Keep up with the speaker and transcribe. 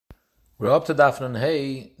We're up to Dafnan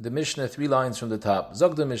Hey, the Mishnah, 3 lines from the top.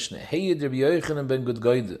 Zog the Mishnah, Hey Rabbi Yochanan ben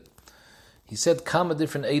Gudgoide. He said, Kama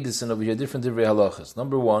different edison over here, different divrei halachas.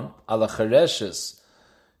 Number 1, Ala Chareshes,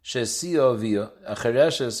 Shesia Avia. A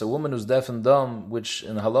Chareshes, a woman who's deaf and dumb, which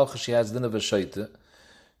in halacha she has din of a shaita.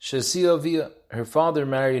 Shesia Avia, her father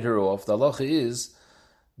married her off. The halacha is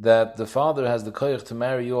that the father has the koyach to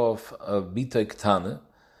marry off a bita ktana,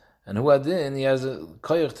 and who adin, he has a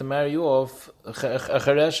koyach to marry off a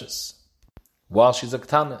Chareshes while she's a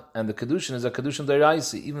ktana, and the kedushin is a kedushin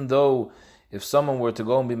deraisi. Even though if someone were to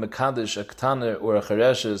go and be mekadosh a ktana or a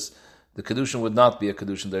chereshes, the kedushin would not be a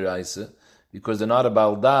kedushin deraisi, because they're not a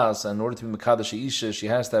bal das, and in order to be mekadosh a isha, she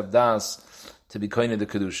has to have das to be koine the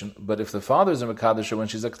kedushin. But if the father is a mekadosh when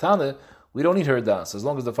she's a ktana, we don't need her das. As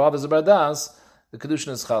long as the father is a bar das, the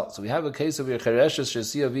kedushin is chal. So we have a case of your chereshes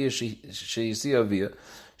she'si avia,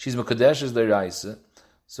 she's mekadosh deraisi.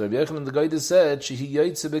 So Rabbi Yochanan the Goyde said, "Shehi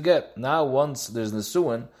yaitze beget." Now, once there's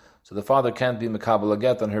nesuin, so the father can't be mekabel a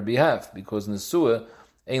get on her behalf because nesua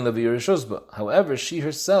ain't levi rishusba. However, she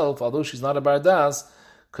herself, although she's not a bardas,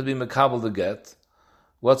 could be mekabel the get.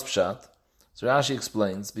 What's pshat? So Rashi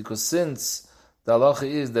explains, because since the halacha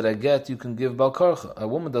is that a get you can give balkarcha, a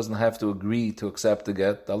woman doesn't have to agree to accept the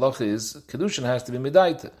get. The halacha is kedushin has to be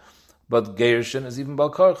medaita, but gershin is even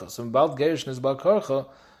balkarcha. So about gershin is balkarcha.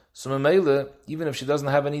 So Mamela, even if she doesn't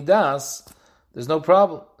have any das, there's no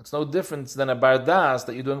problem. It's no difference than a bar das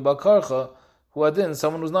that you're doing balkarcha, who adin,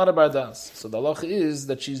 someone who's not a bar das. So the halacha is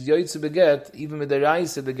that she's yoytze beget, even with the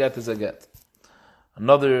raisa, the get is a get.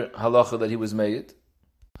 Another halacha that he was made,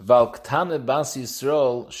 Val ktane bas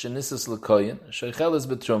Yisrael shenisas lekoyin, sheichel is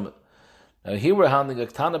betrumah. Now here we're handling a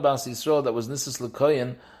ktane bas Yisrael that was nisas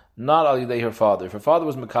lekoyin, not al yidei her father. If her father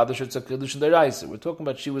was mekadesh, it's a kedushin deraisa. We're talking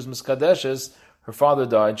about she was miskadeshes. Her father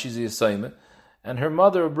died, she's the assignment, and her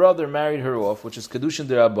mother or brother married her off, which is kedushin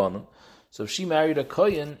derabanan. So if she married a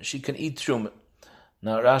kohen, she can eat truma.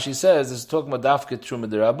 Now Rashi says this is talking about dafket truma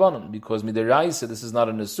derabanan, because midiraisa this is not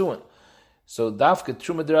a nesuin. So dafket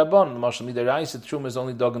truma derabanan, mashal midiraisa truma is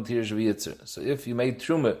only dog and tirish v'yitzer. So if you made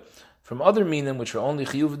truma from other minim which are only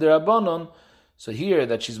chiyuv derabanan, so here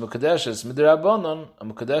that she's mukadeshes midirabanan, a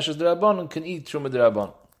mukadeshes derabanan can eat truma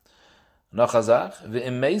derabanan. Nachazach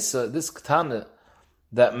ve'imesa, this ktana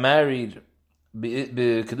that married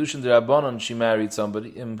kedushin derabanan, she married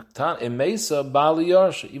somebody. Imesa bali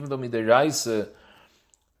yarsha, even though midiraisa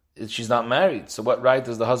she's not married. So what right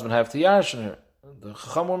does the husband have to yarshin her? The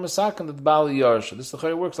chacham or mesaken that bali yarsha. This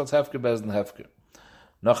the works. Let's hefker bez and hefker.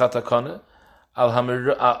 Nachatakane al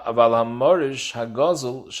hamorish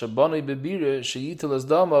hagazel shabani bebire sheyitel as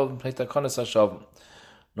damav pneitakane sashavim.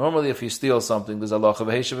 Normally, if you steal something, there's a law of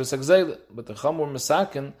heishav esagzela. But the chamur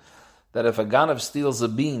mesaken that if a ganav steals a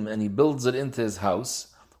beam and he builds it into his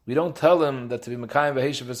house, we don't tell him that to be mekayim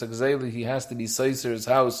v'heishav esagzela he has to be seiser his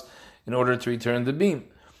house in order to return the beam.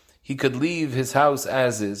 He could leave his house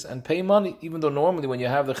as is and pay money, even though normally when you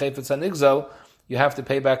have the chayfetz hanigzal, you have to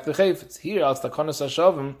pay back the chayfetz. Here, al takonas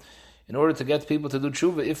hashavim, in order to get people to do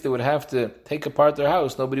tshuva, if they would have to take apart their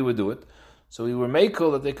house, nobody would do it. So we were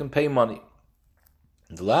makel that they can pay money.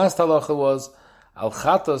 The last halacha was al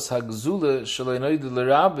chatos hagzule sheleinoid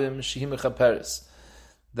lerabim shehim mechaperes,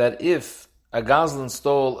 that if a gazlan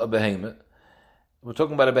stole a behemoth, we're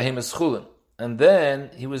talking about a behemoth schulin, and then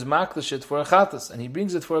he was makdash it for a chatos, and he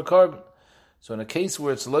brings it for a carbon. So in a case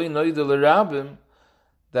where it's loinoid lerabim,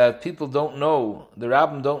 that people don't know, the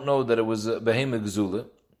rabbim don't know that it was a behemoth gzula.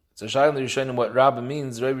 It's a shayla Rishonim what rabbim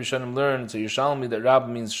means. Rabbi Rishonim learned to Yerushalmi that rabbim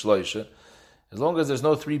means shloisha. As long as there's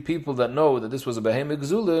no 3 people that know that this was a behemoth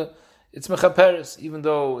gzula, it's mechaperes. Even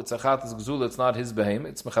though it's a chatas gzula, it's not his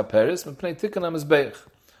behemoth, it's mechaperes. Mepnei tikkun hamizbeich.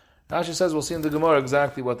 Rashi says we'll see in the Gemara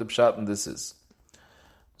exactly what the pshat in this is.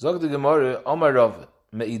 Zog the Gemara, Omar Rav,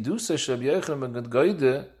 me'idusa sh'Rabbi Yochanan ben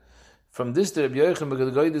Gudgoide. From this, the Rabbi Yochanan ben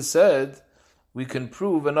Gudgoide said we can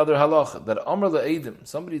prove another halacha that Omar le'edim.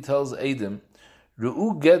 Somebody tells edim,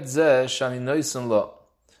 ru'u get zeh shani noisen lo.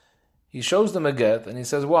 He shows them a get, and he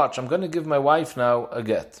says, watch, I'm going to give my wife now a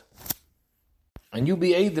get. And you be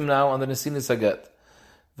Eidim now on the Nesinis a get.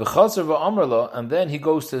 V'chazer v'amarla, and then he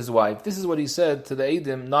goes to his wife. This is what he said to the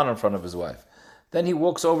Eidim, not in front of his wife. Then he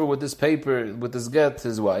walks over with this paper, with this get to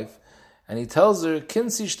his wife, and he tells her,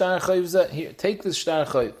 Kinsi shtar chayv zeh, here, take this shtar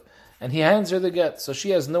chayv. And he hands her the get. So she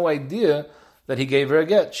has no idea that he gave her a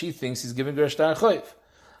get. She thinks he's giving her a shtar chayv.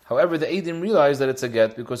 However, the Eidim realize that it's a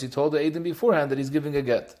get because he told the Eidim beforehand that he's giving a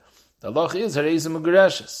get. The halach is her eizim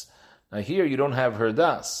ugereshes. Now here you don't have her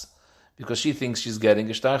das because she thinks she's getting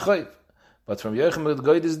a shtar chayv. But from Yochanan ben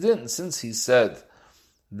Gudgoide's din, since he said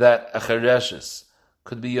that a chereshes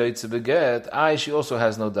could be yoytze beget, she also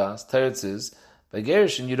has no das. Teretz is By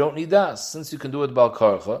Gerushin, you don't need das. Since you can do it bal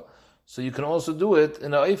karcha, so you can also do it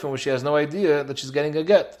in an eifin where she has no idea that she's getting a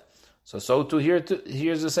get. So too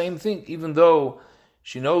here's the same thing. Even though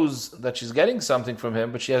she knows that she's getting something from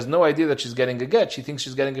him, but she has no idea that she's getting a get. She thinks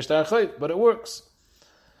she's getting a shtar chayv, but it works.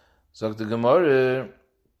 So the Gemara,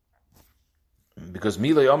 because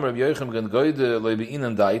milay amr Yochim gan goyde loy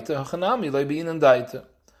beinen daite, hachanami loy beinen daite.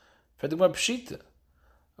 For the Gemara pshita.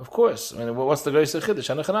 Of course, I mean, what's the greatest chiddush?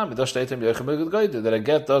 Hanachanami dosh daite Yochim gan goyde that a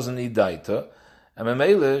get doesn't need daite, and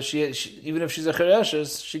memele she even if she's a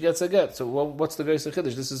chereshes, she gets a get. So what's the greatest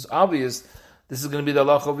chiddush? This is obvious. This is going to be the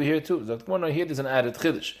halach over here too. The Gemara here there's an added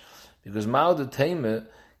chiddush because ma'od the teime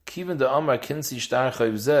kiven the amar kinsi shtar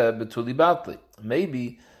chayv zeh betuli batli.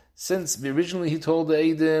 Maybe since originally he told the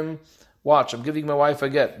Eidim, watch, I'm giving my wife a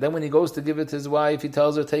get. Then when he goes to give it to his wife, he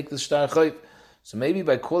tells her, take the shtar chayv. So maybe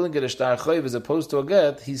by calling it a shtar chayv as opposed to a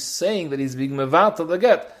get, he's saying that he's being mevatel the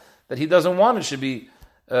get, that he doesn't want it should be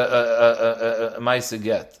a maisa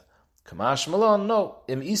get. Kamash malon, no.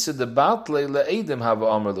 Im isa de batle le Eidim hava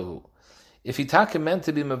amar lehu. If he meant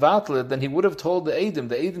to be mevatel, then he would have told the Eidim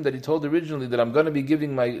that he told originally that I'm going to be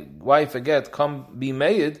giving my wife a get, come be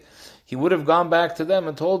made. He would have gone back to them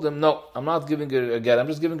and told them, no, I'm not giving her a get, I'm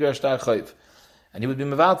just giving her a shtar chayv. And he would be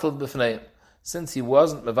mevatel b'fneihem. Since he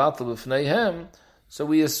wasn't mevatel b'fneihem, so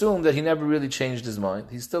we assume that he never really changed his mind.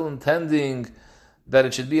 He's still intending that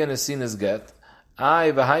it should be an esina's get.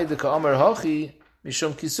 Ay v'haide ka'amar hochi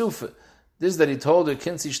mishum kisufe. This that he told her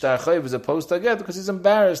kinsi shtar chayv as opposed to a get because he's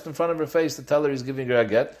embarrassed in front of her face to tell her he's giving her a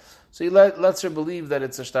get. So he lets her believe that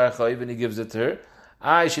it's a shtar chayv and he gives it to her.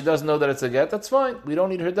 She doesn't know that it's a get, that's fine. We don't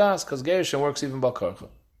need her das, because Gerushin works even bal karcha.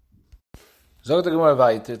 Zog the Gemara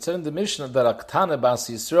weiter, it said in the Mishnah that Aktana Bas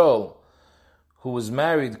Yisrael, who was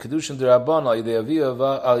married, Kedushin D'Rabban,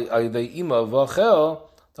 Al-Yidei Ima V'Achel,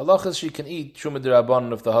 the halach is she can eat Truma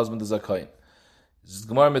D'Rabban if the husband is a kohen. This is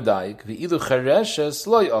Gemara Medayik, V'idu Chereshes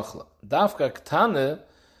Lo Yochla. Dafka Aktana,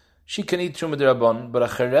 she can eat Truma D'Rabban, but a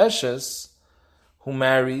Chereshes, who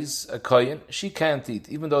marries a kohen, she can't eat,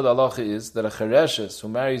 even though the halacha is that a chereshes who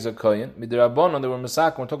marries a kohen, midrabanan, they were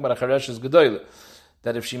masakin, we're talking about a chereshes gedoyle,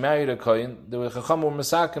 that if she married a kohen, they were chacham were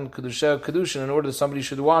masakin kedushin in order that somebody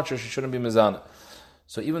should watch her, she shouldn't be mizana.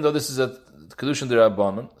 So even though this is a kedushin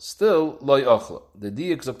derabanan, still loy ochla. The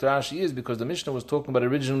diak Dr. Rashi is because the Mishnah was talking about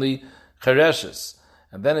originally chereshes,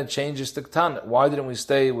 and then it changes to ktan. Why didn't we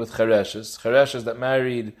stay with chereshes? Chereshes that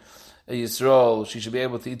married a Yisrael, she should be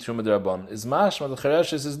able to eat Truma D'Rabban. Is mashma, the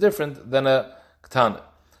Chereshes is different than a Ktana.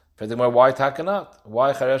 Furthermore, why takanat?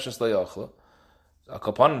 Why Chereshes le'yochla? A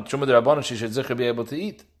Kapan, Truma D'Rabban, she should sicher be able to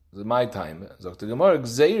eat. This is my time. Zok the Gemara,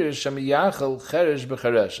 Gzeir Shemiyachel Cheresh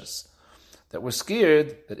B'Chereshes. That we're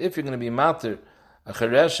scared that if you're going to be mater, a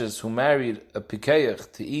Chereshes who married a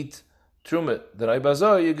Pikeach to eat Truma, then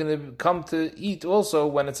Aibazor, you're going to come to eat also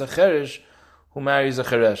when it's a Cheresh who marries a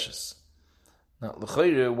Chereshes. Now,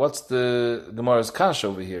 l'chayre, what's the Gemara's kash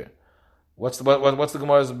over here? What's the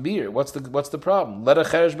Gemara's beer? What's the problem? Let a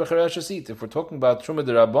cheresh b'chereshes eat. If we're talking about truma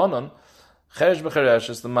d'Rabbanan, cheresh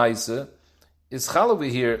b'chereshes, the ma'isa, is chal over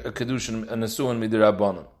here a kedushin and a suan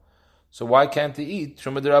midirabbanan. So why can't he eat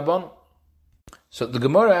truma d'Rabbanan? So the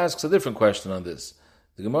Gemara asks a different question on this.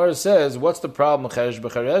 The Gemara says, what's the problem with cheresh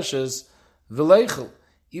b'chereshes? V'leichel.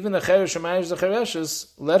 Even a cheresh who marries the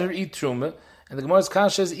chereshes, let her eat truma. And the Gemara's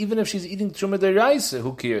kasha is, even if she's eating truma deraisa,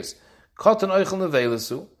 who cares? Cotton oichel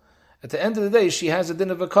nevelesu. At the end of the day, she has a din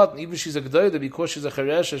of a cotton. Even if she's a g'doyda, because she's a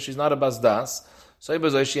cheresha, she's not a basdas.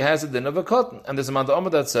 So she has a din of a cotton. And there's a manda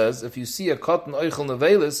that says, if you see a cotton oichel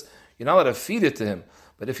nevelis, you're not allowed to feed it to him.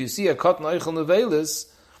 But if you see a cotton oichel nevelis,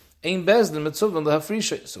 ein bezdin mitzuvah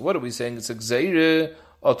lehafrisha. So what are we saying? It's a gzeire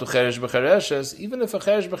or to cheresh b'chereshes. Even if a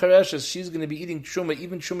cheresh b'chereshes, she's going to be eating truma,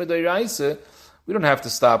 even truma deraisa, we don't have to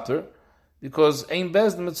stop her. Because ein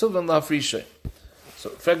bez the mitzvah la'afrishay. So,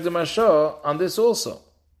 frag the Marsha on this also.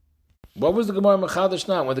 What was the Gemara Mechadash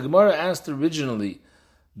now? When the Gemara asked originally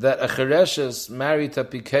that a chereshes married to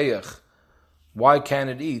pikeach, why can't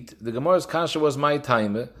it eat? The Gemara's kasha was my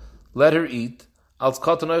time. Let her eat. Als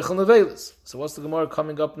katan oichel nevelis. So what's the Gemara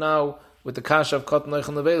coming up now with the kasha of katan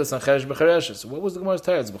oichel nevelis and cheresh b'chereshes? So what was the Gemara's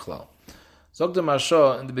teretz b'chlal? Zog the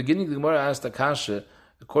Marsha, in the beginning the Gemara asked the kasha,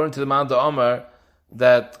 according to the Manda Omar,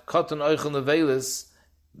 that cotton oichel nevelis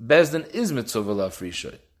bezdin is mitzvah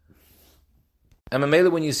la'afrishay. And Mamela,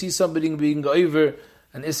 when you see somebody being over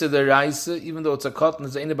an issa deraisa, even though it's a cotton,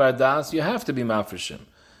 it's a bar das, you have to be mafrishim.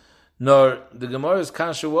 Nor the Gemara's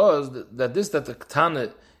kasha was that the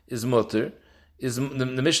ktana is mutter. Is the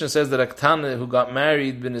Mishnah says that a ktana who got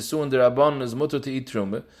married b'nesuin derabbanon is mutter to eat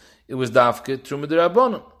truma. It was dafke truma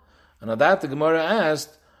derabbanon. And on that the Gemara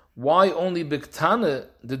asked, why only Biktana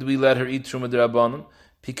did we let her eat Truma D'Rabbanan?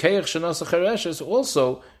 Pikeach Shenasa Chereshes,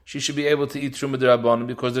 also, she should be able to eat Truma D'Rabbanan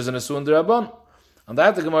because there's an Asuan D'Rabbanan. On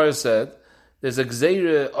that the Gemara said, there's a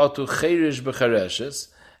Gzeire Otu Cherish B'Chereshes,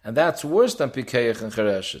 and that's worse than Pikeach and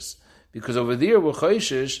Chereshes. Because over there we're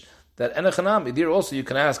Choishish, that Enechanami, there also you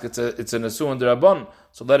can ask, it's an Asuan D'Rabbanan,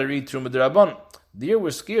 so let her eat Truma D'Rabbanan. There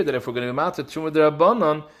we're scared that if we're going to be Mater Truma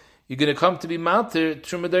D'Rabbanan, you're going to come to be Mater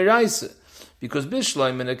Truma D'Raisa. Because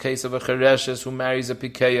Bishloim, in a case of a Chereshes who marries a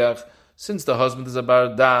Pikeach, since the husband is a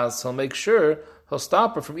Bar Das, he'll make sure he'll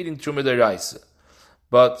stop her from eating Truma D'Raisa.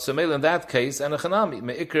 But Samel in that case, Enechanami,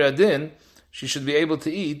 Me'ikra Adin, she should be able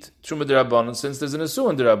to eat Truma D'Rabbanan since there's an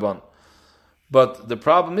Asuan D'Rabbanan. But the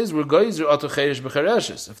problem is, we're Geizer Oto Cherish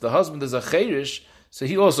B'Chereshes. If the husband is a Cherish, so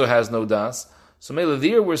he also has no Das. So Mela,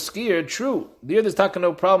 there we're scared, true. There there's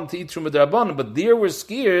no problem to eat Truma D'Rabbanan, but there we're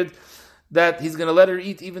scared that he's going to let her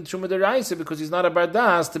eat even Truma D'Raisa because he's not a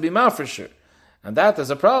Bardas to be Mafresher. And that is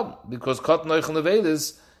a problem, because Kot Noichel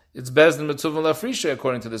Nevelis, it's Bezdin Mitzuvah Lafrisha,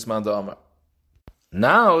 according to this Manda Omar.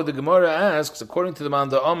 Now, the Gemara asks, according to the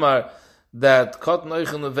Manda Omar, that Kot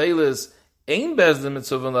Noichel Nevelis ain't Bezdin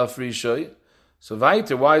Mitzuvah Lafrisha, so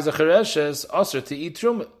weiter, why is a Chereshes also to eat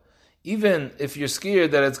Truma? Even if you're scared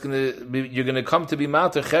that you're going to come to be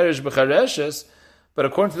Mater Cheresh B'Chereshes, but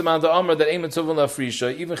according to the Manda Amar that Ein Mitzuvah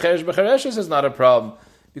Lafrisha, even Cheresh B'Chereshes is not a problem,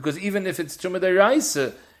 because even if it's Truma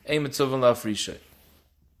D'Raisa, Ein Mitzuvah Lafrisha.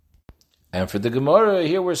 And for the Gemara,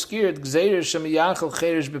 here we're scared, Gzeir Shemiyachal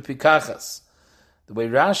Cheresh B'Pikachas. The way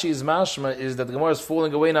Rashi is mashma is that the Gemara is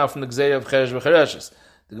falling away now from the Gzeir of Cheresh B'Chereshes.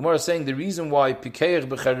 The Gemara is saying the reason why Pikeach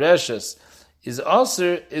B'Chereshes is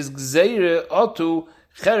Aser is Gzeir Otu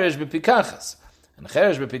Cheresh B'Pikachas. And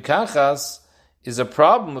Cheresh B'Pikachas is a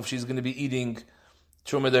problem if she's going to be eating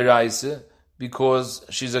Truma D'Raisa because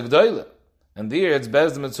she's a Gdoila. And there it's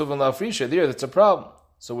Bezdin Mitzuvah Lafrisha. There that's a problem.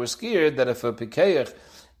 So we're scared that if a Pikeach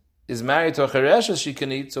is married to a Chereshes, she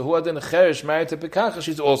can eat. So who adin a Cheresh married to a Pikacha,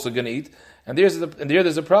 she's also going to eat. And there's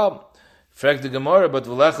a problem. Frag the Gemara, but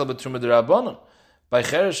v'lechel b'Truma D'Rabbanan. By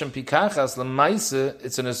Cheresh and Pikachas, l'maise,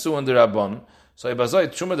 it's an Asuan D'Rabbanan. So Ibazoi,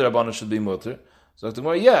 Truma D'Rabbanan should be mutter. So the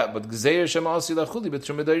Gemara, yeah, but Gzeir Shem Asi Lachuli, but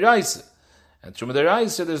Truma D'Raisa. And Truma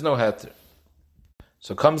D'Raisa, there's no heter.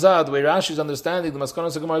 So comes out, the way Rashi is understanding, the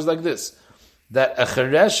Maskonos of Gemara is like this, that a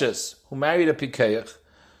Chereshes who married a Pikeach,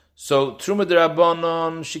 so Truma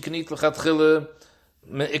D'Rabbanan, she can eat L'chatchila,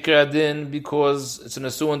 Me'ikra Adin, because it's an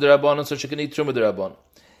Asuan D'Rabbanan, so she can eat Truma D'Rabbanan.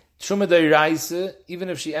 Truma D'Raisa, even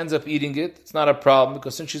if she ends up eating it, it's not a problem,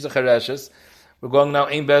 because since she's a Chereshes, we're going now,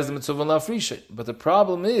 Ein Bezdin Mitzuvah Lafrisha. But the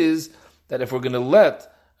problem is that if we're going to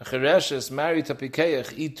let a Chereshes married to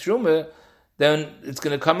Pikeach eat Truma, then it's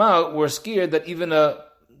going to come out, we're scared that even a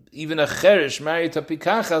Cheresh married to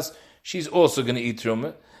Pikachas, she's also going to eat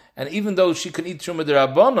Truma. And even though she can eat Truma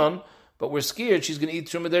D'Rabbanan, but we're scared she's going to eat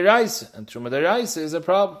Truma D'Raisa. And Truma D'Raisa is a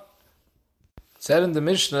problem. It said in the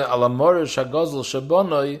Mishnah, Alamora Shagozl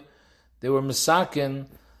Shabonoi, they were misakin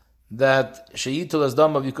that Sheyitul as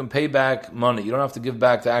Damav, you can pay back money. You don't have to give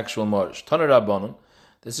back the actual Morish. Taner Rabbanan.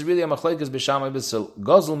 This is really a machlekes b'shamai b'sil.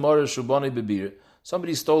 Gozl Morish Shuboni Bebir.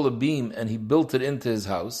 Somebody stole a beam and he built it into his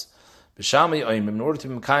house. B'shamai oimim, in order to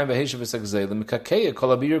be mekayim v'heshav v'sagzeilim, mekakeya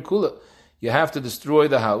kol abir kula. You have to destroy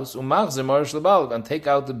the house, umachzer Morish L'balav, and take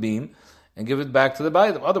out the beam and give it back to the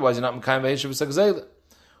bailim. Otherwise, you're not mekayim v'heshav v'sagzeilim.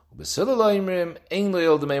 B'sila loimrim, ein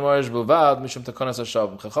loyel d'mei Morish b'lvad, mishum takonas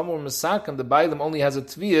hashavim. Chacham or mesakim, the bailim only has a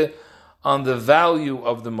tviyah on the value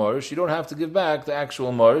of the Morish. You don't have to give back the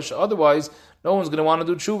actual Morish. Otherwise, no one's going to want to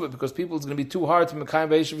do tshuva because people, it's going to be too hard to mekayim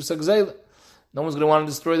v'heshav v'sagzeilim. No one's going to want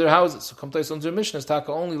to destroy their houses. So come to us under Mishnah,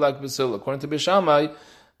 taka only like Basil. According to Bishamai,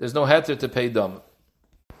 there's no heter to pay dam.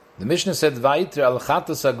 The Mishnah said, Vayiter al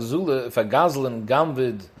chatas agzula, if a gazlan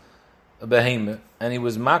gamvid a beheme, and he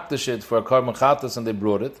was makdashit for a carbon chatas and they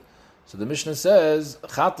brought it. So the Mishnah says,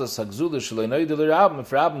 chatas agzula shaloi noidel rabim, if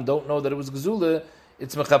rabim don't know that it was gzula,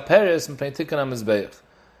 it's mechaperes and peitikan amizbeich.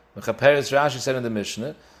 Mechaperes, Rashi said in the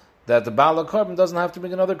Mishnah, that the Baal carbon doesn't have to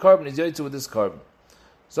bring another carbon, he's yoytzu with this carbon.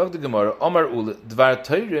 Zog the Gemara, Omar Ule, Dvar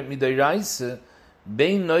Teure midei Reise,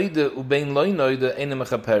 bein noide u bein loy noide eine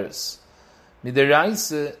mechaperes. Midei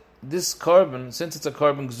Reise, this carbon, since it's a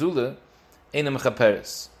carbon gzula, eine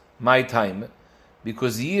mechaperes. My time,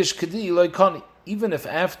 because yish kedi loy koni. Even if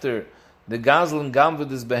after the gazlan gamvad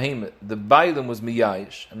is behemoth, the bailam was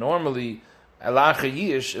miyayish, and normally alacha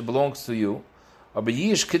yish, it belongs to you, or be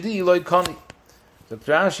yish kedi loy koni.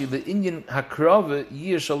 Dr. Rashi, the Indian hakrava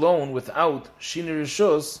yish alone without shinir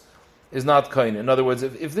rishus is not kain. In other words,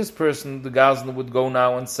 if this person, the gazlan, would go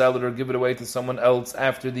now and sell it or give it away to someone else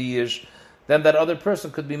after the yish, then that other person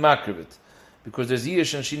could be makrivit. Because there's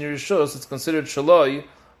yish and shinir rishus, it's considered shaloi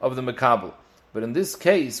of the Mekabel. But in this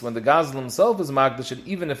case, when the Gazel himself is Magdash,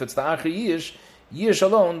 even if it's the Acher Yish, Yish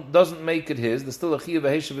alone doesn't make it his. There's still a Chiyav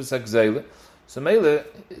Heshav V'Sakzele. So Mele,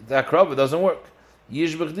 the Akrava doesn't work.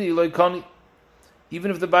 Yish B'chdi Loi Koni.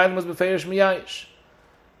 Even if the Bailam was B'feish Miyayish.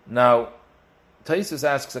 Now, Taisus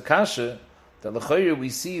asks Akasha, that l'chayr we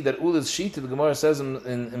see that Ula's Shita, the Gemara says in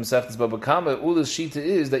Mesechtes Baba Kama, Ula's Shita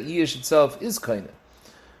is that Yish itself is kaina.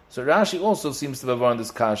 So Rashi also seems to have on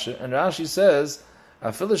this kasha, and Rashi says,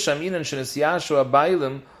 Afil shaminan shenesyashu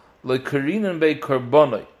abaylim loikarinan bei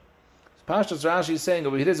korbonoi. Pashtas Rashi is saying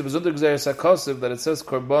over here is a bezunder gzeres hakosiv that it says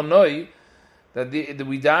korbonoi, that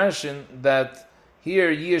we darshan that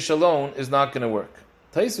here Yish alone is not going to work.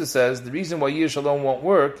 Taisa says the reason why Yish alone won't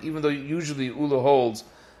work, even though usually Ula holds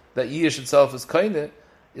that Yish itself is kaina,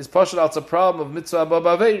 is Pashat out a problem of mitzvah abba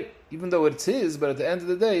b'aveir. Even though it's his, but at the end of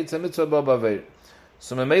the day, it's a mitzvah abba b'aveir.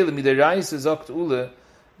 So Memele Miderais is Okt Ule,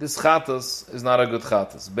 this Chatas is not a good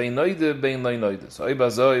Chatas. Bein Noide, Bein Loi Noide. So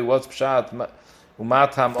Ibazoi, what's Pshat,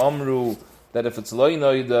 Umatam Omru, that if it's Loi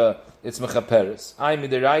Noide, it's Mechaperes. I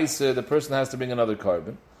Miderais, the person has to bring another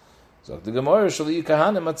carbon. So the Gemara, Shali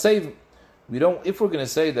Kahanim Matzevim. We don't, if we're going to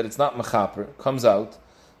say that it's not Mechaper, comes out,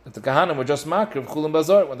 that the Kahanim were just Makriv Chulim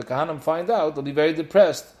Bazar. When the Kahanim find out, they'll be very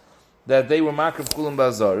depressed that they were Makriv Chulim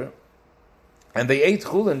Bazar, and they ate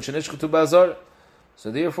Chulin, Shenishchutu Bazar. So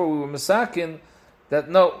therefore we were Mesakin that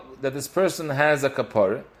that this person has a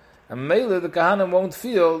kapara, and Mele, the Kahanim won't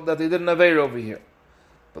feel that they did an Aveir over here.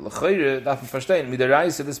 But L'chayre, Dafim Fashtein,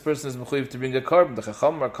 Midaraisa, this person is Mechuyev to bring a carbon. The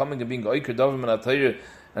Chacham are coming and being Oiker Dovim and Atayr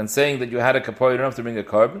and saying that you had a kapara, you don't have to bring a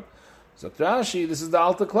carbon. So Rashi, this is the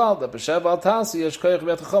Alta Klal, that B'Shev Al Tasi, Yeshkoyach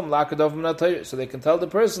B'Yat Chacham, Laka Dovim and Atayr. So they can tell the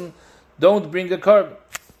person, don't bring a carbon.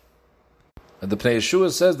 And the Pnei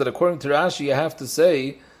Yeshua says that according to Rashi, you have to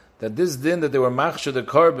say that this din that they were machshir the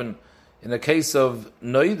carbon in the case of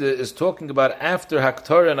Noida is talking about after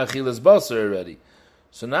Haktorah and Achilas Basar already.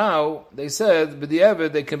 So now, they said,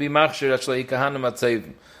 b'di'evet, they can be machshir actually kahanim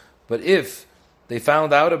atzevim. But if they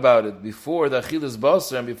found out about it before the Achilas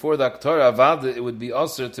Basar and before the Haktorah Avada, it would be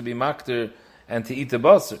osir to be makter and to eat the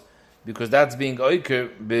Basar. Because that's being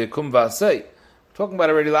oiker be'kum v'asei. Talking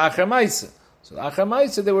about already la'achar ma'isa. So la'achar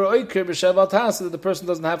ma'isa, they were oiker b'shev al tasa, that the person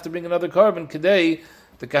doesn't have to bring another carbon. Kedei,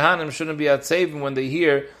 the Kahanim shouldn't be at saving when they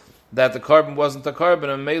hear that the carbon wasn't a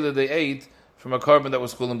carbon, and Mele they ate from a carbon that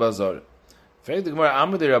was Chulim Bazar. In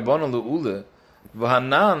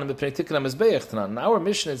our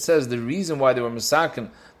mission it says the reason why they were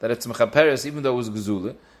Mesakin, that it's Mechaperes, even though it was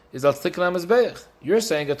Gezula, is al Tikkan HaMizbeach. You're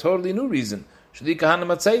saying a totally new reason. Shadi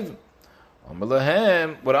Kahanim at saving.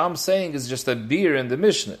 What I'm saying is just a beer in the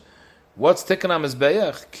Mishnah. What's Tikkan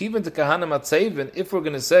HaMizbeach? Kivin to Kahanim at saving, if we're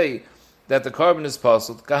going to say that the carbon is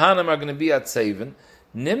puzzled, Kahanim are going to be at saving,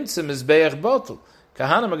 Nimtzim is Be'ech Bottle.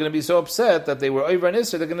 Kahanim are going to be so upset that they were over an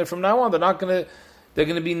Isser, they're going to, from now on, they're going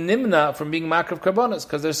to be Nimna from being Makrav Karbonis,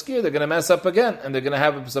 because they're scared, they're going to mess up again, and they're going to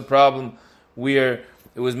have a problem where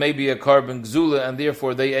it was maybe a carbon Gzula, and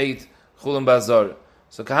therefore they ate Chulim Bazar.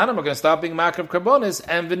 So Kahanim are going to stop being Makrav Karbonis,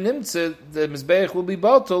 and the Nimtzim, the Mizbeach will be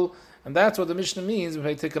Bottle, and that's what the Mishnah means when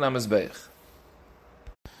they take an Mizbeach.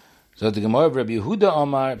 So the Gemara of Rabbi Yehuda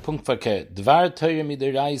Omar, Punkt Verkehrt, Dvar Teure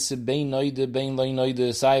Midereise, Bein Noide, Bein Loi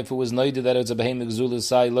Noide, Sai, if it was Noide, that it's a Behemoth Gzula,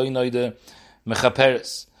 Sai, Loi Noide,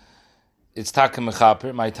 Mechaperes. It's Taka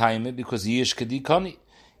Mechaper, my time, because Yish Kadi Koni.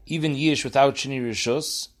 Even Yish without Shini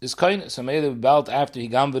Rishus is Koine. So maybe about after he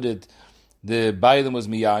gamveted, the Bailam was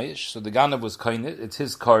Miyayish, so the Ganav was Koine, it's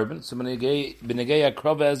his carbon. So Benegei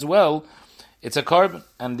Akrova as well, it's a carbon,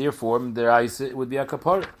 and therefore, Midereise, it would be a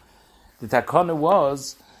Kapar. The Takana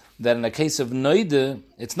was that in the case of Noide,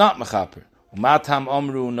 it's not Mechaper. Umatam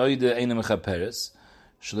Omru Noide Eina Mechaperes.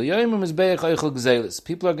 Shalayoyim Mizbeach Eichel Gzelis.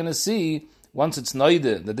 People are going to see, once it's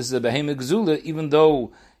Noide, that this is a Behemoth Gzula, even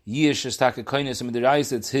though Yish is Taka Koines and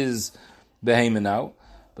Miderais, it's his Behemoth now.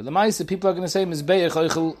 But the Maisa, people are going to say Mizbeach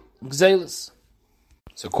Eichel Gzelis.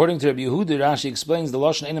 So according to Rabbi Yehuda, Rashi explains the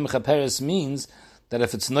Lashon Eina Mechaperes means that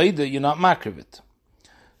if it's Noide, you're not Makriv it.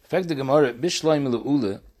 In fact, the Gemara, Bishloim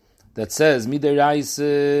Le'ule, that says Miderais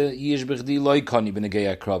Yish Bechdi Loi Koni Benegei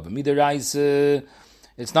Akrava. Miderais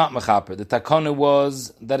it's not Mechaper. The Takana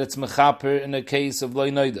was that it's Mechaper in a case of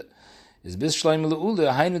Loi Noida. Is Bishloim Le'ule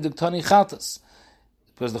Hainu Diktani Chatas.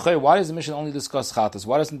 Because why does the mission only discuss Chatas?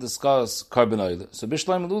 Why doesn't it discuss carbon oil? So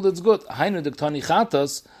Bishloim Le'ule it's good. Hainu Diktani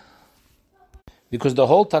Chatas, because the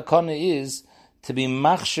whole Takana is to be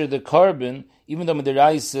machshir the carbon, even though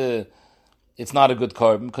Miderais it's not a good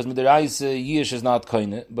carbon, because Miderais Yish is not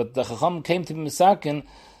koine. But the Chacham came to be Misakin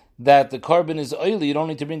that the carbon is oily, you don't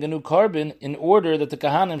need to bring a new carbon in order that the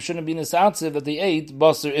Kahanim shouldn't be Nisatziv that they ate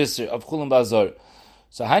Basar Isser of Chulim Bazar.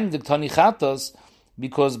 So Hain Diktani Chatas,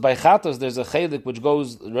 because by chatos there's a chelik which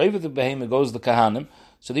goes right with the behemoth goes the kahanim.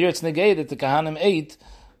 So there it's negated the kahanim ate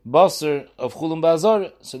basar of chulum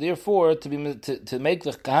ba'azar. So therefore, to make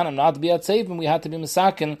the kahanim not to be atzevim, we had to be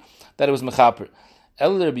misakin that it was mechaper.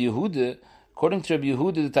 El Rabbi Yehuda, according to Rabbi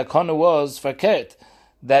Yehuda, the takana was fakert,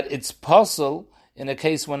 that it's possible in a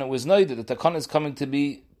case when it was noided. The takana is coming to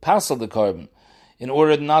be passel the carbon, in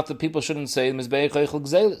order not that people shouldn't say mizbeich oichel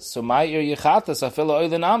gzelis. So my yechatas afela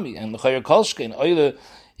oile nami, and the chayer kolshkein oile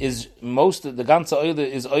is most of the ganze oile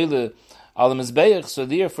is oile al mizbeich. So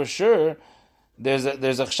there for sure there's a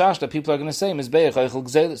chash that people are going to say mizbeich oichel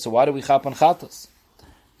gzelis. So why do we chap on chatas?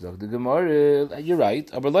 Zog the Gemara, you're right.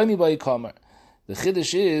 Aber loy mi bai kamer. The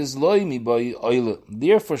chiddush is loy mi bai oile.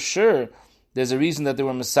 There for sure there's a reason that they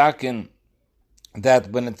were misakin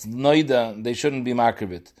that when it's noida they shouldn't be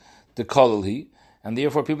makrbit the kolhi. And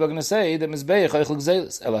therefore, people are going to say that mizbeich oichel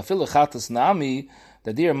gzelis. Elafil chatas nami,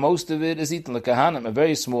 that there most of it is eaten lekahanim. A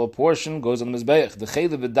very small portion goes on the mizbeich. The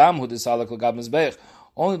chelik v'dam hu desalak l'gab mizbeich.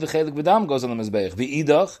 Only the chelik v'dam goes on the mizbeich.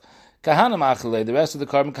 V'idach kahanim achelei. The rest of the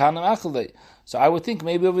carbon kahanim achelei. So I would think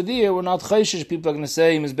maybe over there we're not chayshish. People are going to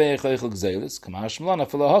say mizbeich oichel gzelis. Kamash mlan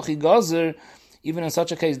afil hachi gazer. Even in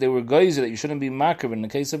such a case, they were geyser that you shouldn't be makar. In the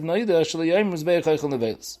case of noida, shalayim mizbeich oichel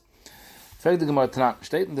nevelis. Frag the Gemara Tanakh.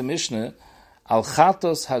 State in the Mishnah. Al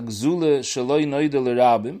chatos hagzule shaloi noida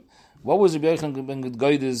l'rabim. What was Rabbi Yochanan ben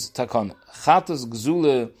Gaida's takana? Chatos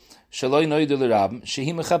gzule shaloi noida l'rabim.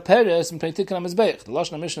 Shehi mechaperes and peitikan hamizbeich. The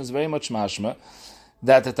Lashon Mishnah is very much mashma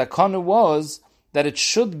that the takana was that it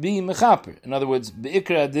should be mechaper. In other words,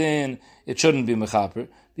 be'ikra adin it shouldn't be mechaper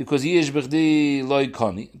because yish b'chdi loy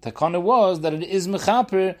koni. The takana was that it is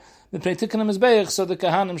mechaper with peitikan hamizbeich, so the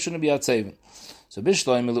kahanim shouldn't be atzevim. So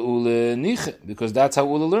bishloim ule niche, because that's how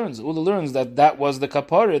Ula learns. Ula learns that was the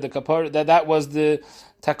kapara, that was the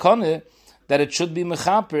takane, that it should be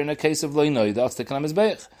mechaper in a case of loinoid. That's the kanam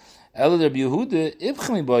izbeich. El Rabbi Yehuda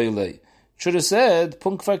ibchmi boilei should have said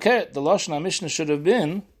punk fakert. The lashon Mishnah should have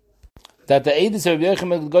been that the edis of Rabbi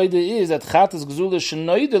Yochanan Goyde is that chatas gzula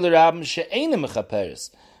shenoide l'rabim she'eina mechaperes.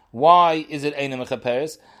 Why is it eina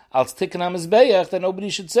mechaperes? Als tikkun hamizbeich, that nobody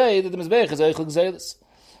should say that the mizbeich is eichel gzelis.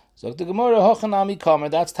 So the Gemara Hochanami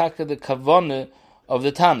Kamer, that's taka the kavane of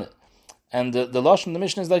the Tana. And the Lashon of the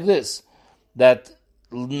Mishnah is like this, that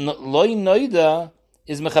loy noida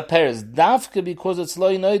is mechaperes. Dafka because it's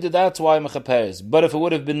loy noida, that's why mechaperes. But if it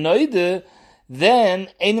would have been noida, then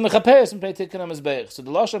ein mechaperes and peitikon hamizbeich. So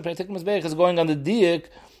the Lashon of peitikon hamizbeich is going on the diak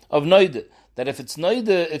of noida, that if it's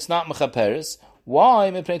noida, it's not mechaperes.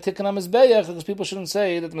 Why? Peitikon hamizbeich, because people shouldn't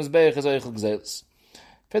say that mizbeich is eichel gzelis.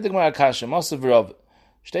 Peitik Gemara Akasha, Masav Rav.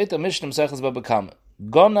 Steht der Mishnah Mesechus Babakama.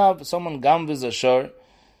 Gonav, someone gamviz a shor,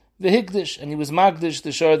 v'hikdish, and he was magdish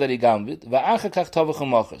the shor that he gamvit, v'achakach tovach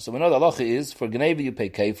u'mocher. So we know the halacha is, for gneva you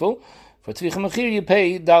pay kefil, for tzvich mechir you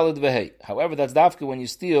pay daled v'hei. However, that's dafka when you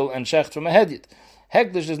steal and shecht from a hedyot.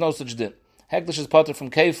 Hekdish, there's no such din. Hekdish is potter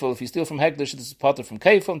from kefil. If you steal from hekdish, this is potter from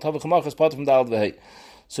kefil, and tovach u'mocher is potter from daled v'hei.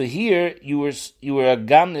 So here, you were a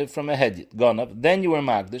ganiv from a hedyot, gonav, then you were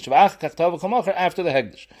magdish, v'achakach tovach u'mocher after the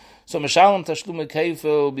hekdish. So Meshalem Tashlum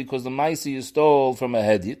Kefil, because the Maisi you stole from a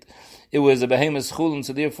Hedyot, it was a Behemoth Chulin,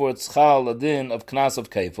 so therefore it's Chal Adin of Knas of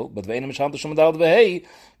Kefil, but Ve'enim Meshalem Tashlum Adal Vehei,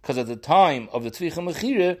 because at the time of the Tvicha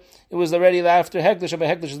Mechira, it was already after Hekdesh, but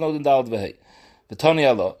Hekdesh is not in Dal Vehei. The Tony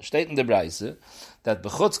Allah, state in the Braise, that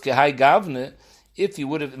Bechutz Kehai Gavne, if you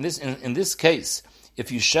would have, in this case,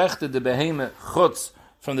 if you shechted the Behemoth Chutz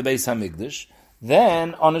from the Beis HaMikdash,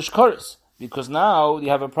 then on Ishkoris. Because now you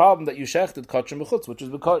have a problem that you shechted kachim b'chutz, which is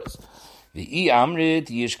b'koris. V'i amrit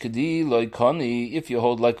yish kadi loy koni, if you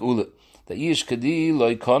hold like ula, that yish kadi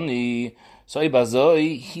loy koni, so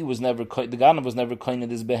ibazoi, he was never, the ganav was never koine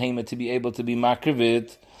this behemoth to be able to be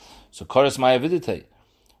makrivit. So koris ma'avidite.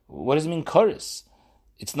 What does it mean koris?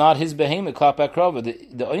 It's not his behemoth klap akrava.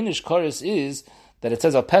 The einish koris is that it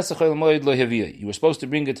says al pesach oil moed lo haviyah. You were supposed to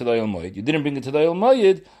bring it to the oil moed. You didn't bring it to the oil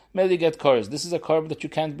moed. Maybe you get koris. This is a korban that you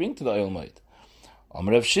can't bring to the oil moed.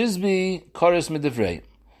 Amar Rav Shizbi koris midivrei.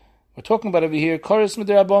 We're talking about over here koris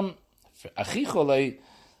midirabon. Achicholei,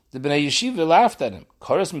 the bnei yeshiva laughed at him.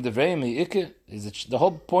 Koris midivrei meike. The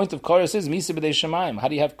whole point of koris is misa b'dei shemayim. How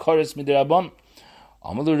do you have koris midirabon?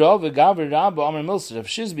 Amalu Rav gaver rabba Amar Milser. Rav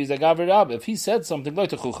Shizbi is a gaver rabba. If he said something like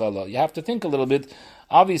techuchala, you have to think a little bit.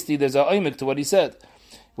 Obviously, there's a oimik to what he said.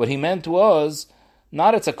 What he meant was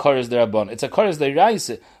not it's a koris derabon, it's a koris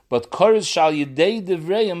deiraise, but koris shal yidei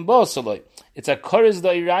devreim bosaloi. It's a koris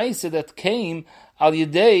deiraise that came al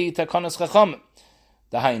yidei takanas chacham.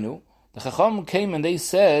 Dahainu, the chacham came and they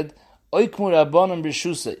said oikmu rabbonim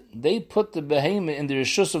b'rishusei. They put the behemoth in the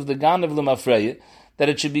rishus of the ganav l'mafreya, that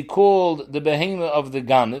it should be called the behema of the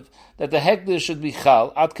Ganav, that the hekdesh should be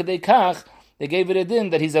chal, ad kadei kach, they gave it a din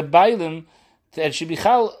that he's a bailim, that it should be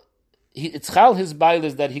chal, it's chal his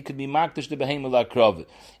bailis that he could be makdash the behema lakrov,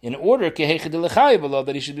 in order kehechid lechayev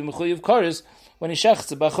that he should be mechuyev koris when he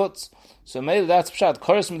shechts bachutz. So maybe that's pshat.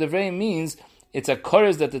 Koris midivreim means it's a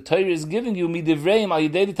koris that the Torah is giving you midivreim al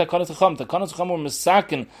yidei takanat chacham. Takanat chacham or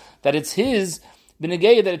mesakin that it's his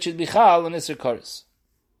b'negei that it should be chal and iser koris.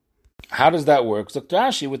 How does that work? Dr.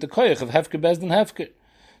 Rashi with the koyach of hefker bezdin hefker.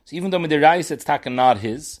 So even though midiraisa it's taken not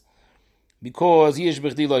his, because he is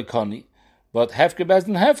b'chdi loy kani, but hefker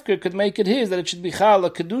bezdin hefker could make it his that it should be chal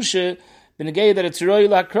a kedusha b'negei that it's roy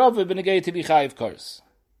lakrov b'negei to be chayiv koris.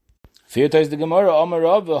 Feartais the Gemara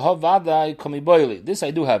Amarav Havadai Komi Boili. This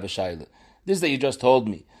I do have a shaila. This that you just told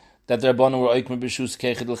me that the Rabbanon were oikmer b'shus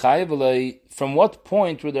kechid l'chayev. From what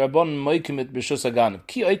point were the Rabbanon oikmer b'shus aganav?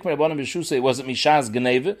 Ki oikmer Rabbanon b'shus was it mishas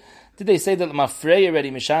geneve? Did they say that mafrei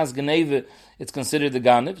already mishas geneve? It's considered the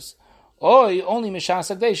ganivs. Or only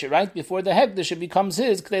mishas hekdesh, right before the hekdesh it becomes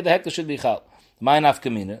his. K'day the hekdesh should be chal. Ma'inaf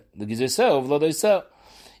kamina the gizesel v'lodoisel.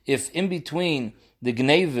 If in between the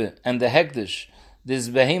geneve and the hekdesh this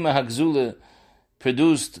behema hagzula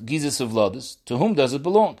produced gizis of lodas, to whom does it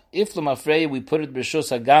belong? If l'mafrei we put it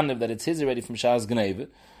b'shus haganev that it's his already from shas gneva,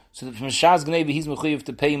 so that from shas gneva he's mechuyev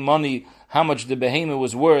to pay money how much the behema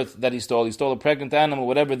was worth that he stole. He stole a pregnant animal,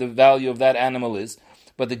 whatever the value of that animal is.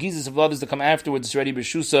 But the gizis of lodas that come afterwards is already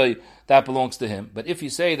b'shusay, that belongs to him. But if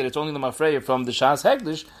you say that it's only l'mafrei from the shas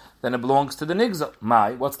hegdish, then it belongs to the nigzal.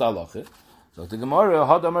 What's the halacha? So the Gemara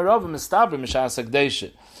hadam arav mistaber mishas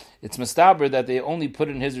hegdesh. It's mistaber that they only put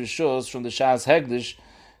in his rishos from the Shas Hegdish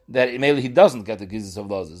that maybe he doesn't get the gizis of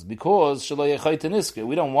lozes because shelo yechayte nisker.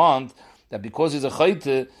 We don't want that because he's a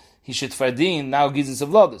chayte he should fardin now gizis of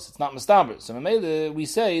lozes. It's not mistaber. So maybe we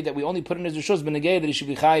say that we only put in his rishos benegay that he should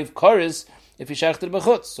be chayiv koris if he shechter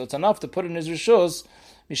b'chutz. So it's enough to put in his rishos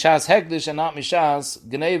mishas Hegdish and not mishas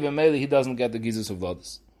geneva. Maybe he doesn't get the gizis of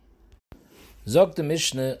lozes. Zog the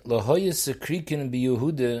Mishnah lahoyes sekrikin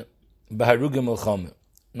biYehuda b'harugim milchama.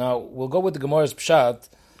 Now, we'll go with the Gemara's Pshat,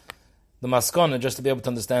 the Maskana, just to be able to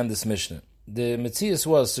understand this Mishnah. The Metzias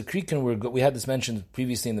was, Sekrikin were, we had this mentioned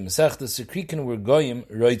previously in the Mesechta, Sekrikin were Goyim,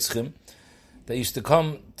 Roitzchim, that used to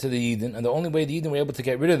come to the Yidden, and the only way the Yidden were able to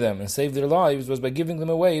get rid of them and save their lives was by giving them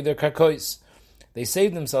away their karkois. They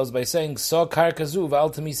saved themselves by saying, Sa karkazu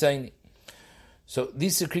v'altami seini. So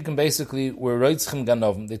these Sekrikin basically were Roitzchim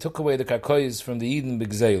Ganovim. They took away the karkois from the Yidden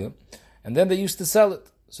B'Gzeila, and then they used to sell it.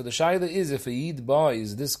 So the shaila is, if a yid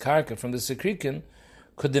buys this karka from the sekrikin,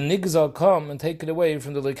 could the nigzal come and take it away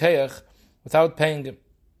from the lekeach without paying him?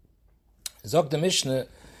 Zog the Mishnah,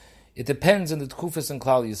 it depends on the tkufas and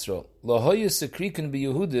Klal Yisrael. Lahoya sekrikin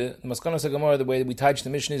b'Yehuda, the Maskanos HaGemara, the way that we touch the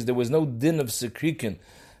Mishnah is, there was no din of sekrikin,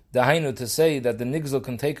 dahainu, to say that the nigzal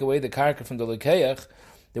can take away the karka from the lekeach.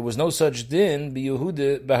 There was no such din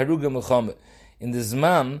b'Yehuda b'haruga milchama. In the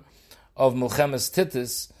zman of milchemes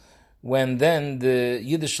titis, when then the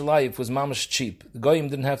Yiddish life was mamash cheap. The Goyim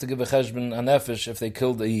didn't have to give a cheshbon an nefesh if they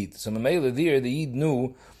killed the Yid. So Mamela there, the Yid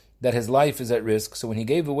knew that his life is at risk. So when he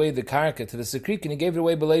gave away the karka to the Sekrikin, he gave it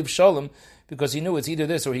away b'leiv shalom, because he knew it's either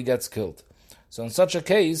this or he gets killed. So in such a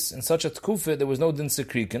case, in such a tkufa, there was no din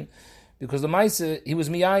Sekrikin, because the Maisa, he was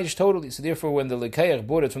miyayish totally. So therefore, when the Lekayach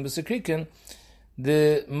bought it from the Sekrikin,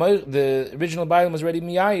 the original Bailam was already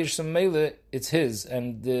miyayish, so Mamela, it's his,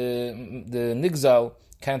 and the Nigzal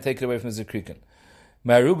can't take it away from the Zekrikin.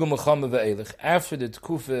 After the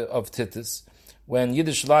Tkufa of Titus, when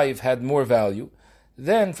Yiddish life had more value,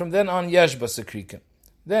 then from then on Yeshba Zekrikin.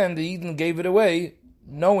 Then the Eden gave it away,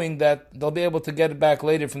 knowing that they'll be able to get it back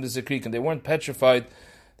later from the Zekrikin. They weren't petrified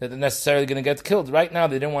that they're necessarily going to get killed. Right now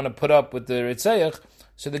they didn't want to put up with the Ritzayach,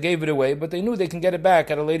 so they gave it away, but they knew they can get it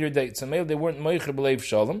back at a later date. So maybe they weren't Meicher B'leiv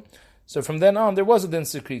Shalom. So from then on there was a din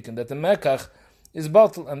Zekrikin, that the Mekach is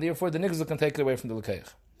batal, and therefore the nigzal can take it away from the lekeich.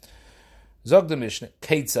 Zog the Mishnah,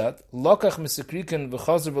 Keitzad, lokach misekriken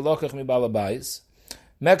v'chazer v'lokach mibalabayis,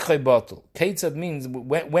 mekchay batal. Keitzad means,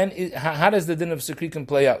 how does the din of sekriken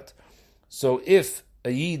play out? So if a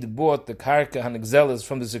yid bought the karka hanegzelas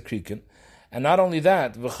from the sekriken, and not only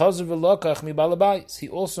that, v'chazer v'lokach mibalabayis, he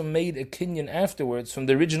also made a kinyan afterwards from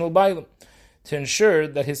the original bailam, to ensure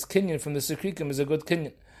that his kinyan from the sekriken is a good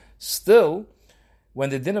kinyan. Still, when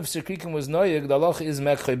the din of Sekrikin was noyeg, the halacha is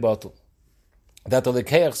mekchay batal. That the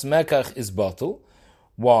lekeich's mekach is batal.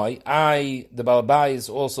 Why? The balabais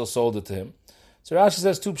also sold it to him. So Rashi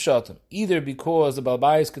says two pshatim. Either because the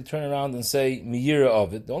balabais could turn around and say miyira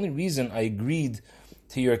of it. The only reason I agreed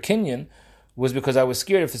to your kinyan was because I was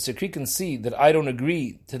scared if the Sekrikin see that I don't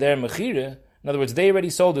agree to their mechira. In other words, they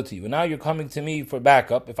already sold it to you, and now you're coming to me for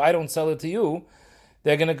backup. If I don't sell it to you,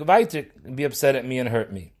 they're going to be upset at me and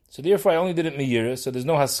hurt me. So therefore I only did it miyira, so there's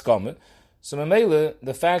no haskama. So Mamela,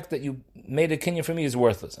 the fact that you made a kinyan for me is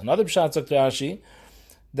worthless. Another pshat Dr. Rashi,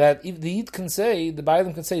 that if the Yid can say, the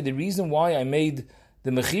Bailam can say, the reason why I made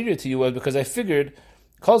the mechira to you was because I figured,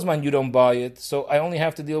 Kozman, you don't buy it, so I only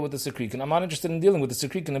have to deal with the Sekrik. And I'm not interested in dealing with the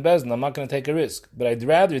Sekrik and the Bezdin. I'm not going to take a risk. But I'd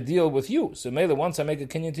rather deal with you. So Mela, once I make a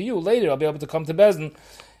kinyan to you, later I'll be able to come to Bezdin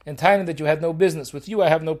and tell you that you had no business. With you, I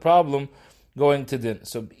have no problem going to din.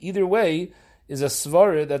 So either way is a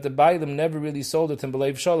svara that the Bailam never really sold it in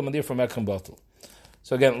B'leiv Shalom, and therefore Mekchem Batel.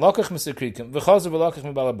 So again, Lokach Mesekrikim, V'chazer V'lokach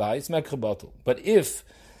Mi'Balabayis, Mekchem Batel. But if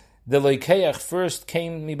the Loikeach first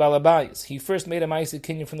came Mi'Balabayis, he first made a Ma'aseh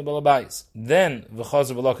Kinyan from the Balabayis, then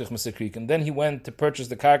V'chazer V'lokach Mesekrikim, then he went to purchase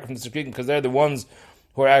the Karka from the Sekrikim, because they're the ones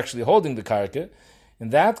who are actually holding the Karka.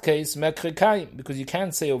 In that case, Mekchem Kayim, because you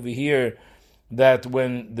can't say over here that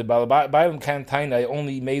when the Bailam can't time, I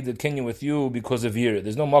only made the kinyan with you because of year.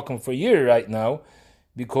 There's no makom for year right now,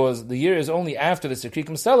 because the year is only after the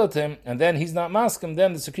Sekrikim sell it to him, and then he's not maskim,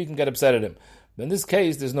 then the Sekrikim get upset at him. But in this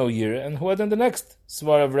case, there's no year. And who had done the next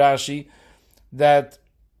svar of Rashi, that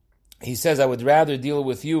he says, I would rather deal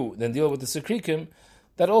with you than deal with the Sekrikim,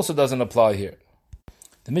 that also doesn't apply here.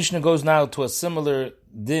 The Mishnah goes now to a similar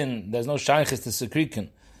din. There's no shaykhis to Sekrikim.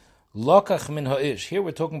 Lokach min ha'ish. Here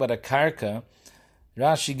we're talking about a karka.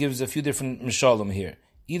 Rashi gives a few different mishalim here.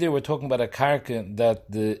 Either we're talking about a karka that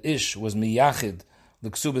the ish was miyachid, the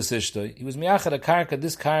ksubas ishtoi. He was miyachid a karka.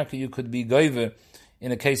 This karka you could be goive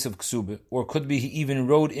in a case of ksuba, or could be he even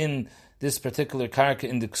wrote in this particular karka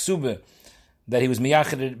in the ksuba that he was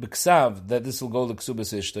miyachid b'ksav, that this will go the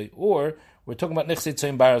ksubas ishtoi. Or we're talking about nichsei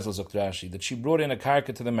tzoyin barazal, Dr. Rashi, that she brought in a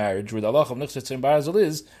karka to the marriage, where the halach of nichsei tzoyin barazal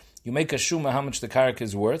is, you make a shuma how much the karka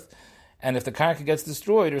is worth, and if the karka gets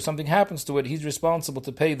destroyed or something happens to it, he's responsible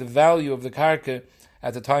to pay the value of the karka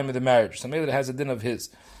at the time of the marriage. So maybe it has a din of his.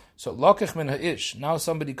 So lokach min ha'ish. Now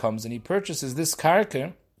somebody comes and he purchases this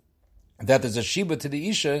karka that is a shiba to the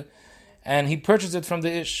isha, and he purchases it from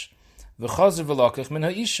the ish. V'chazer v'lokach min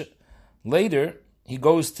ha'isha. Later he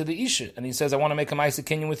goes to the isha and he says, I want to make a ma'aseh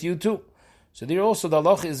kinyan with you too. So there also the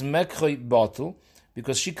halacha is mekchay batel,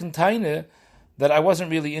 because she contained that I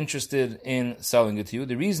wasn't really interested in selling it to you.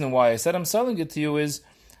 The reason why I said I'm selling it to you is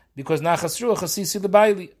because nachas ruach hasisi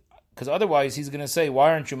lebaili. Because otherwise he's going to say,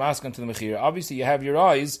 why aren't you masking to the mechira? Obviously you have your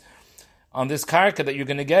eyes on this karka that you're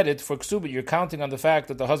going to get it for ksuba. You're counting on the fact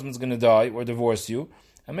that the husband's going to die or divorce you.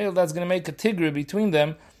 And maybe that's going to make a tigra between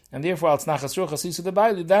them, and therefore it's nachas ruach hasisi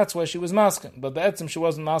lebaili. That's why she was masking. But be'etzim she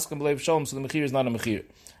wasn't masking b'leiv shalom, so the mechira is not a mechira.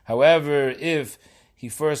 However, if he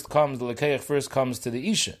first comes, the lekeach first comes to the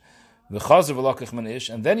isha, the chazer v'lokach man ish,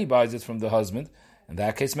 and then he buys it from the husband. In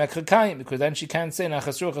that case, mekcha kayim, because then she can't say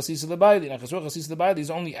nachas ruach hasisa lebayli. Nachas ruach hasisa lebayli is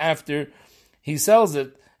only after he sells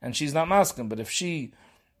it, and she's not maskim. But if she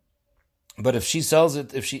sells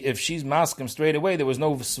it, if she's maskim straight away, there was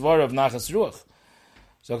no svar of nachas ruach.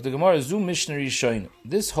 So the Gemara zu mishnah rishonim.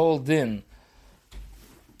 This whole din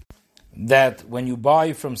that when you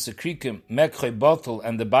buy from sekrikim mekcha bottle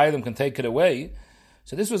and the bailim can take it away.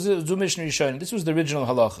 So this was zu mishnah rishonim. This was the original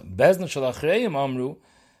halacha. Bezdin shalachreim amru.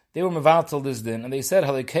 They were mevatel this din, and they said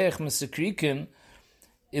halikeich mesekrikin,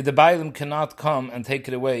 the bailim cannot come and take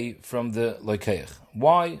it away from the lekeich.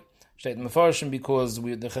 Why? Shteit mefarshim, because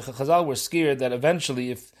the Chazal were scared that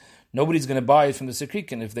eventually, if nobody's going to buy it from the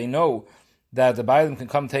sekrikin, if they know that the bailim can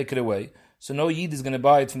come take it away, so no yid is going to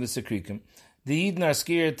buy it from the sekrikim. The yidin are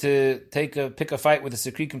scared to pick a fight with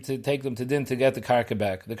the sekrikim to take them to din to get the karka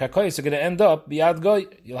back. The karkois are going to end up biyad goy.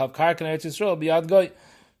 You'll have karka in Eretz Yisrael biyad goy.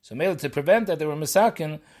 So maybe to prevent that, they were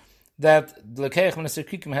masakin that the lekeich when the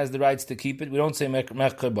sekrikim has the rights to keep it. We don't say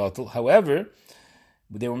mekcha batel. However,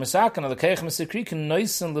 they were masakin the lekeich when the sekrikim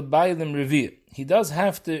noisen lebailim revi. He does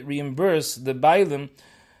have to reimburse the bailim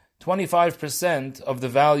 25% of the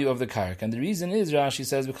value of the karka. And the reason is, Rashi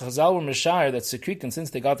says, because Chazal were meshayar that sekrikim,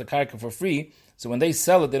 since they got the karka for free, so when they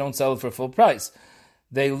sell it, they don't sell it for full price.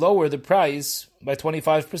 They lower the price by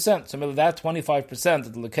 25%. So maybe that 25%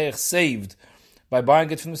 that the lekeich saved by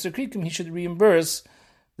buying it from the sekrikim, he should reimburse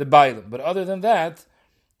the bailim. But other than that,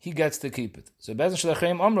 he gets to keep it. So Bezdin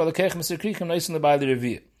shalachreim amra lekeich mesekrikim noisen lebaili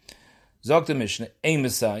reviyah. Zog the Mishnah, ein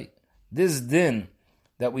mesai. This din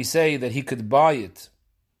that we say that he could buy it,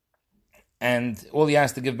 and all he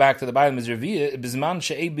has to give back to the bailim is reviyah, bizman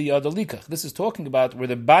she'ei biyad alikach. This is talking about where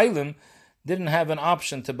the bailim didn't have an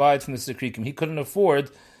option to buy it from the sekrikim. He couldn't afford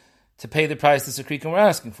to pay the price the sekrikim were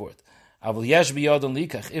asking for it. Avol yesh biyad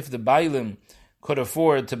alikach. If the bailim could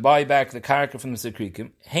afford to buy back the karka from the sekrikim,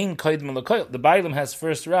 hein koidem lekoil. The bailim has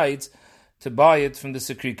first rights to buy it from the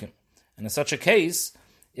sekrikim. And in such a case,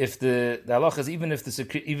 if the halach is even if the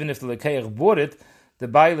lekeich bought it, the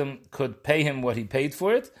Bailam could pay him what he paid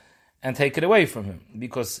for it and take it away from him,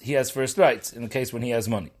 because he has first rights in the case when he has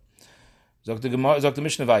money. Sagt the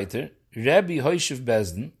Mishnah weiter, Rabbi Hoishiv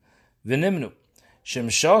Bezdin, v'nimnu, shem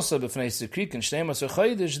shasa b'fnei sekriken, shnei maser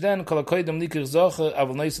chodesh, then kol hakoydem likir zoche,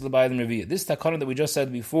 avol noisel b'aylam reviyah. This takana that we just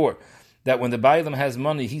said before, that when the Bailam has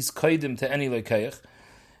money, he's koydem to any lekeich.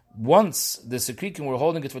 Once the sekriken were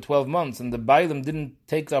holding it for 12 months, and the Bailam didn't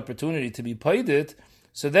take the opportunity to be paid it,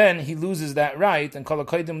 so then he loses that right, and kol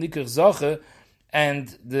hakoydem likir zoche,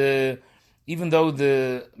 and even though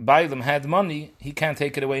the Bailam had money, he can't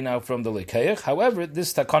take it away now from the lekeich. However,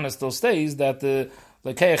 this takana still stays that the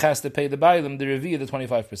lekeich has to pay the Bailam, the reviyah, the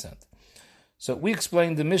 25%. So we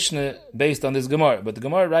explained the Mishnah based on this Gemara, but the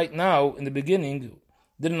Gemara right now, in the beginning,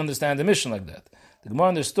 didn't understand the Mishnah like that. The Gemara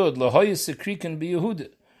understood, Lahoya Sekriken bi Yehuda,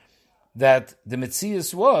 that the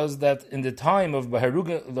Metzias was that in the time of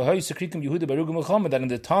Lahoya Sekriken Yehuda Baruga Muhammad, that in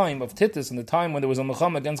the time of Titus, in the time when there was a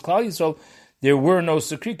Muhammad against Klal Yisrael, there were no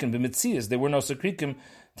Sekrikim, b'mitzias, there were no Sekrikim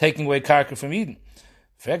taking away karka from Eden. In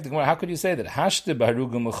fact, how could you say that? Hashte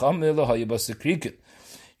b'haruga Muhammad lahaya b'sekrikim.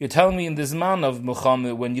 You're telling me in this man of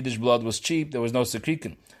Muhammad, when Yiddish blood was cheap, there was no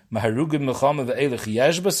Sekrikim. Maharuga Muhammad ve'elech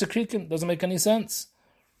yesh b'sekrikim? Doesn't make any sense.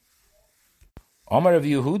 Omar of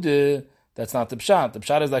Yehuda, that's not the pshat. The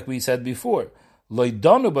pshat is like we said before.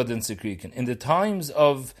 Loidanu badin Sekrikim. In the times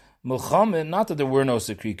of Muhammad, not that there were no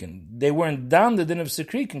Sekrikin. They weren't down the din of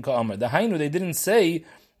Sekrikin ka'amar. The Hainu, they didn't say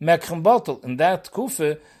Mekhan Batal. In that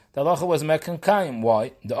Kufa, the halacha was Mekhan Kayim.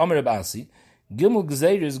 Why? The Amar of Asi, Gimel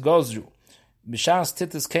Gzeiris Gozru. Bishas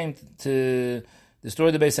Titus came to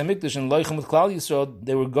destroy the Beis HaMikdash and Loichem with Klal Yisrael,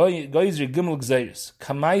 they were Geyser Gimel Gzeiris.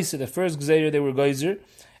 Kamaisa, the first Gzeir they were Geyser,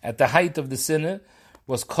 at the height of the sinner,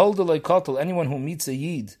 was Kol Delay Kotel, anyone who meets a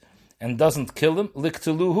Yid and doesn't kill him,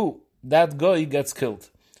 Likteluhu. That guy gets killed.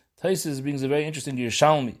 Taisus brings a very interesting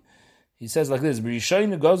Yerushalmi. He says like this: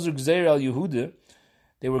 B'rishayna gazur gzeir al Yehuda.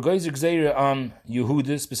 They were geyser gzeir on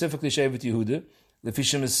Yehuda, specifically Shevet Yehuda.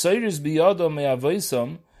 Lefishem esayres biyado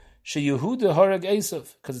me'avoisam she Yehuda harag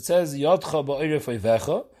Esav, because it says Yadcha ba'iref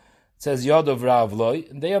oivecha. It says Yad of Rav Loi,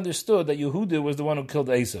 and they understood that Yehuda was the one who killed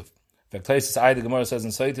Esav. In fact, Taisus the Gemara says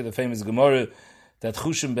in Saita, the famous Gemara, that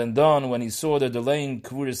Chushim ben Dan, when he saw they're delaying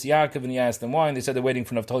Kvuris Yaakov, and he asked them why, and they said they're waiting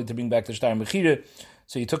for Naphtali to bring back the Shtar Mechira.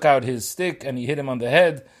 So he took out his stick and he hit him on the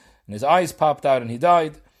head, and his eyes popped out and he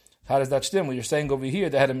died. How does that stem? Well, you're saying over here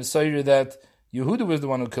they had a Messiah that Yehuda was the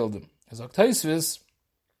one who killed him. As Octaisvis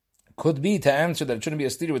could be to answer that it shouldn't be a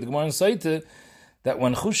stira with the Gemara and Saita, that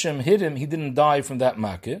when Chushim hit him, he didn't die from that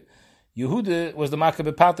Makkah. Yehuda was the Makkah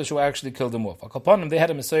Bepatash who actually killed him off. Upon him, they had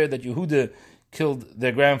a Messiah that Yehuda killed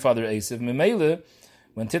their grandfather Esav. Memele,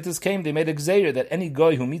 when Titus came, they made a Gzeir that any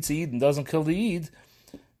guy who meets a Yid and doesn't kill the Yid,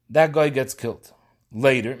 that guy gets killed.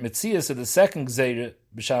 Later, Metzias said the second Gzeir,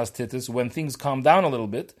 B'shas Titus, when things calmed down a little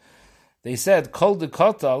bit, they said, Kol de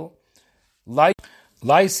Kotal, Laisi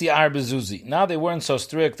Arbezuzi. Now they weren't so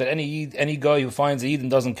strict that any guy who finds a Yid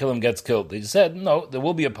and doesn't kill him gets killed. They said, no, there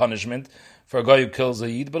will be a punishment for a guy who kills a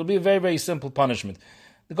Yid, but it'll be a very, very simple punishment.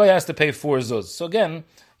 The guy has to pay 4 zuz. So again,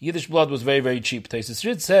 Yiddish blood was very, very cheap. Taisus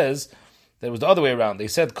Rid says that it was the other way around. They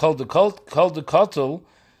said, Kol de Kotal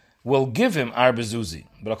will give him Arbezuzi.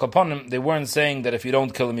 But upon him, they weren't saying that if you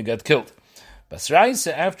don't kill him, you get killed.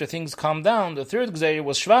 Basraise, after things calmed down, the third Gzeir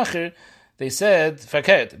was Shvacher. They said,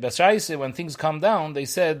 Faket. Basraise, when things calmed down, they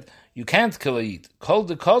said, you can't kill a Yid. Kol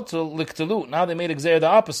de Kotel liktelu. Now they made a Gzeir the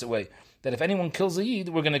opposite way, that if anyone kills a Yid,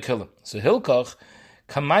 we're going to kill him. So Hilkach,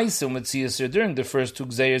 Kamaisu Metzias, during the first 2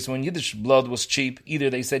 Gzeirs, when Yiddish blood was cheap, either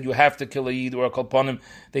they said you have to kill a Yid, or upon him,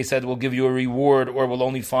 they said we'll give you a reward, or we'll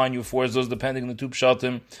only fine you 4 zuz, depending on the 2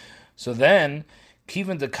 pshatim. So then,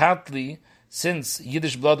 Kivan de Katli, since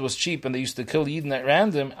Yiddish blood was cheap and they used to kill Yidden at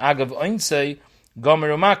random, Agav Oinsei, Gomer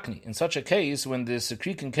Umakni. In such a case, when the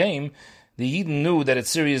Sekrikin came, the Yidden knew that it's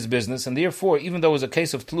serious business, and therefore, even though it was a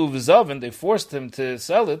case of Tlu V'Zavin, they forced him to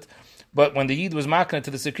sell it, but when the Yid was makna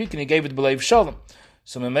to the Sekrikin, he gave it B'Leiv Shalom.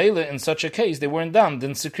 So Memele, in such a case, they weren't done,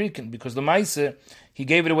 then Sekrikin, because the Maise, he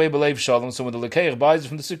gave it away B'Leiv Shalom, so when the Lekeich buys it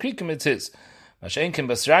from the Sekrikin, it's his. Mashenkin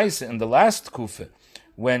Basraise, in the last Kufa,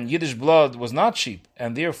 when Yiddish blood was not cheap,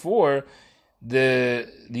 and therefore the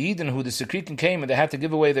Yidden who the Sekrikin came and they had to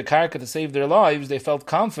give away their karka to save their lives, they felt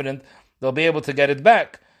confident they'll be able to get it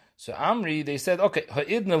back. So Amri, they said, okay,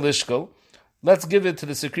 ha'idna lishkel, let's give it to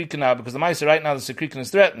the Sekrikin now, because the Meiser right now the Sekrikin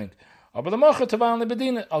is threatening. I'll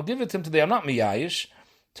give it to him today, I'm not miyayish.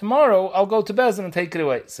 Tomorrow I'll go to Bezin and take it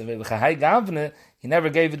away. So he never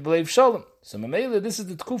gave it B'Leiv Shalom. So Mamela, this is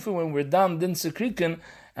the Tkufa when we're done din Sekrikin,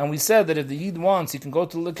 and we said that if the Yid wants, he can go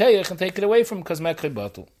to the Lekeich and take it away from him because Mekhe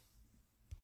Batul.